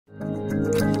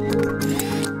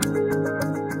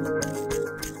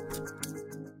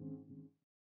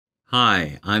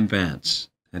Hi, I'm Vance,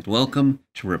 and welcome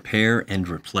to Repair and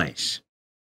Replace.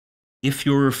 If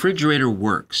your refrigerator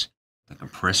works, the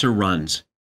compressor runs,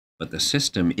 but the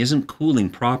system isn't cooling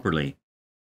properly,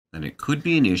 then it could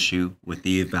be an issue with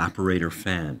the evaporator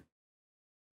fan.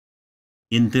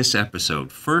 In this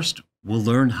episode, first we'll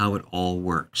learn how it all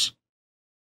works.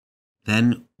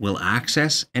 Then we'll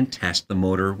access and test the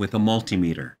motor with a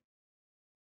multimeter.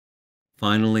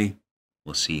 Finally,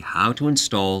 we'll see how to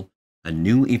install a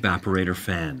new evaporator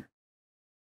fan.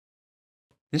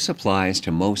 This applies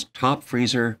to most top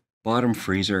freezer, bottom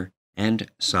freezer, and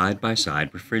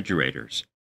side-by-side refrigerators.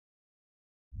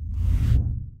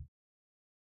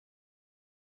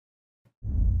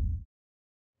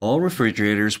 All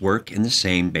refrigerators work in the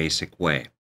same basic way.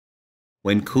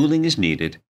 When cooling is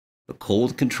needed, the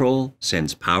cold control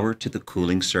sends power to the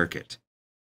cooling circuit.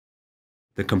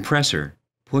 The compressor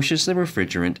pushes the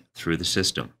refrigerant through the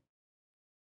system.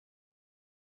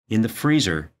 In the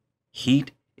freezer,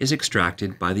 heat is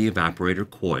extracted by the evaporator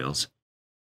coils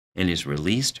and is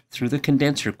released through the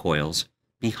condenser coils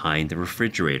behind the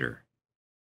refrigerator.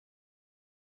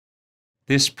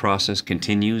 This process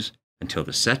continues until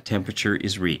the set temperature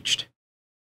is reached.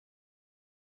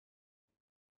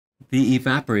 The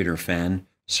evaporator fan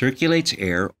circulates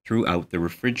air throughout the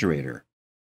refrigerator.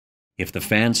 If the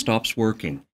fan stops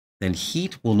working, then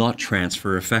heat will not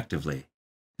transfer effectively.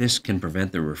 This can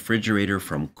prevent the refrigerator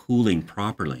from cooling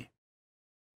properly.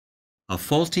 A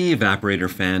faulty evaporator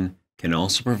fan can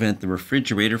also prevent the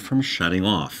refrigerator from shutting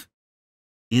off.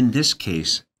 In this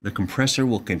case, the compressor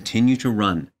will continue to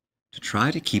run to try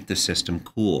to keep the system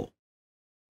cool.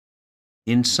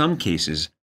 In some cases,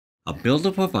 a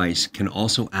buildup of ice can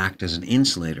also act as an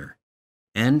insulator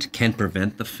and can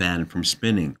prevent the fan from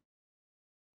spinning.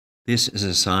 This is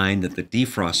a sign that the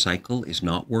defrost cycle is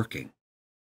not working.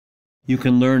 You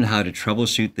can learn how to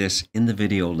troubleshoot this in the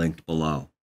video linked below.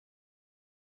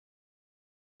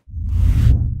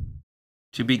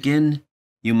 To begin,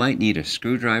 you might need a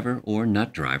screwdriver or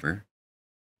nut driver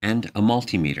and a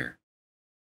multimeter.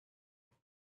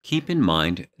 Keep in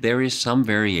mind there is some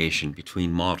variation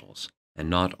between models, and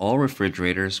not all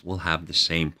refrigerators will have the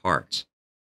same parts.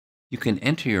 You can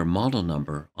enter your model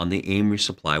number on the AMRE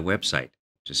Supply website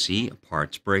to see a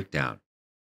parts breakdown.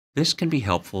 This can be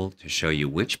helpful to show you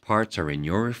which parts are in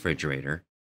your refrigerator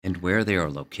and where they are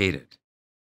located.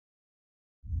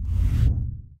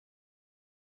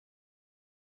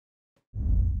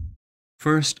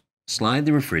 First, slide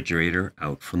the refrigerator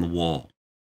out from the wall.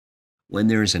 When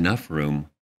there is enough room,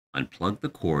 unplug the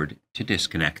cord to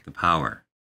disconnect the power.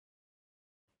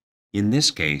 In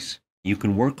this case, you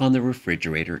can work on the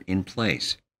refrigerator in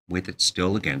place with it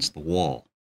still against the wall.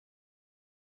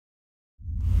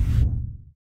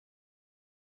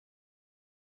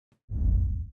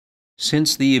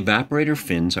 Since the evaporator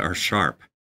fins are sharp,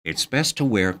 it's best to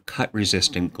wear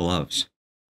cut-resistant gloves.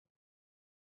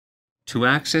 To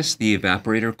access the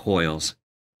evaporator coils,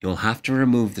 you'll have to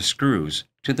remove the screws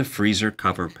to the freezer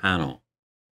cover panel.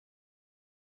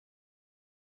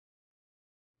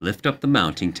 Lift up the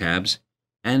mounting tabs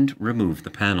and remove the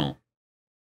panel.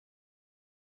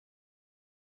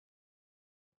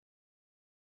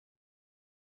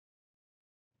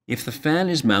 If the fan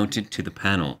is mounted to the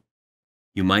panel,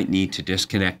 you might need to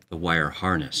disconnect the wire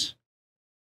harness.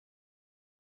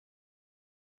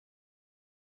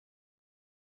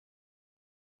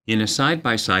 In a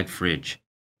side-by-side fridge,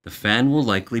 the fan will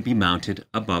likely be mounted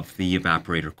above the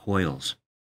evaporator coils.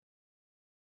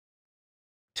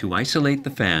 To isolate the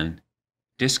fan,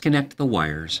 disconnect the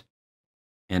wires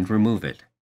and remove it.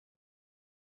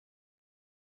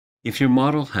 If your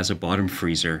model has a bottom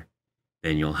freezer,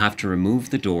 then you'll have to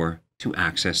remove the door to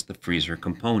access the freezer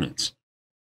components.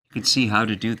 You can see how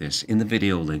to do this in the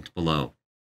video linked below.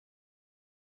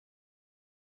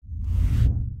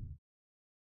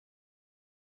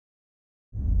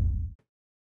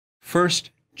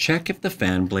 First, check if the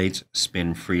fan blades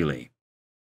spin freely.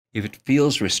 If it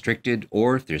feels restricted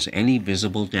or if there's any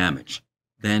visible damage,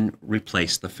 then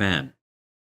replace the fan.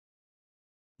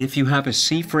 If you have a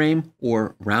C-frame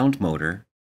or round motor,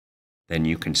 then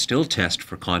you can still test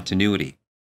for continuity.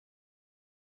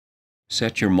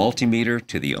 Set your multimeter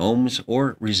to the ohms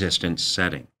or resistance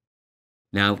setting.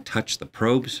 Now touch the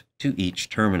probes to each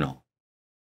terminal.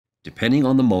 Depending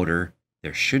on the motor,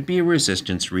 there should be a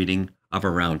resistance reading of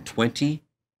around 20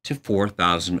 to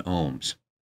 4,000 ohms.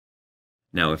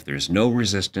 Now, if there's no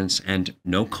resistance and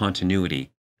no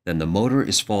continuity, then the motor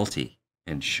is faulty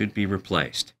and should be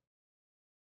replaced.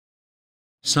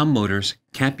 Some motors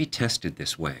can't be tested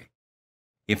this way.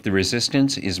 If the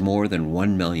resistance is more than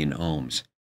 1 million ohms,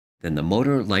 then the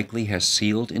motor likely has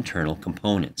sealed internal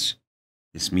components.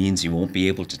 This means you won't be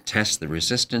able to test the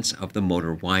resistance of the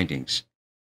motor windings.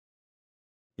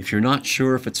 If you're not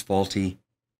sure if it's faulty,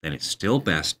 then it's still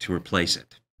best to replace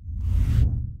it.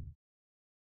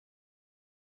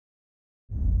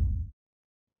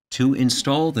 To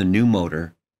install the new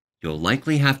motor, you'll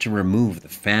likely have to remove the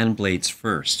fan blades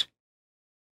first.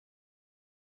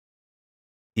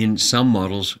 In some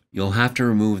models, you'll have to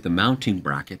remove the mounting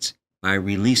brackets by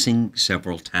releasing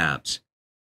several tabs.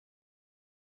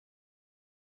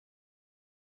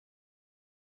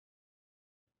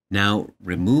 Now,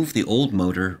 remove the old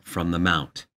motor from the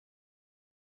mount.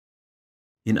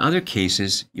 In other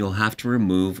cases, you'll have to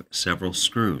remove several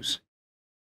screws.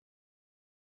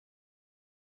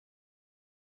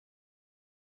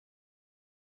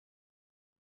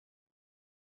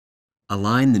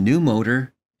 Align the new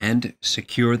motor and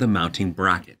secure the mounting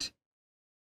bracket.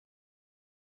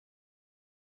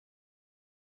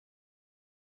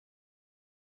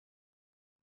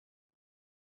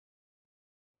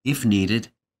 If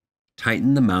needed,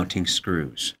 tighten the mounting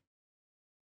screws.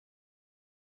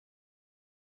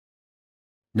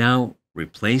 Now,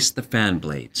 replace the fan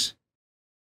blades.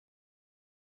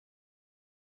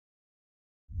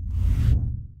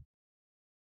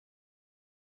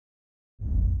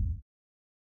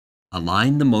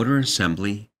 Align the motor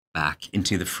assembly back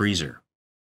into the freezer.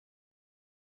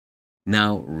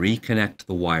 Now, reconnect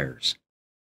the wires.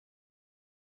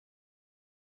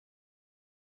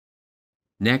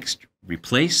 Next,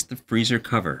 replace the freezer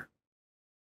cover.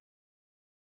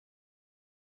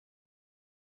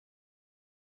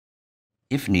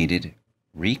 If needed,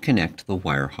 reconnect the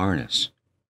wire harness.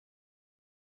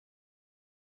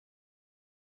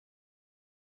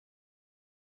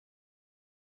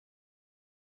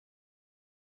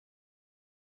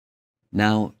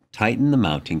 Now, tighten the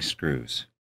mounting screws.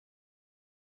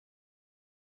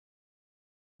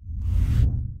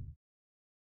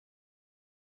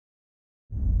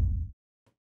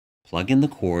 Plug in the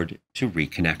cord to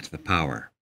reconnect the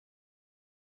power.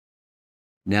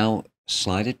 Now,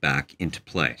 slide it back into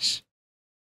place.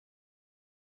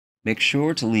 Make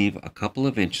sure to leave a couple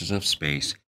of inches of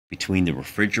space between the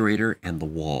refrigerator and the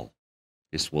wall.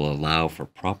 This will allow for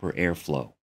proper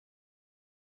airflow.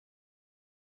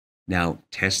 Now,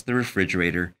 test the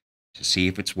refrigerator to see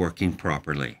if it's working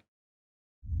properly.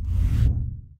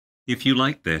 If you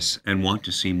like this and want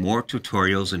to see more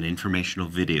tutorials and informational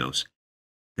videos,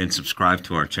 then subscribe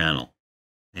to our channel.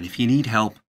 And if you need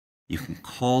help, you can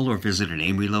call or visit an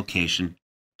AMRE location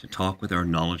to talk with our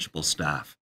knowledgeable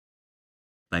staff.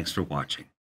 Thanks for watching.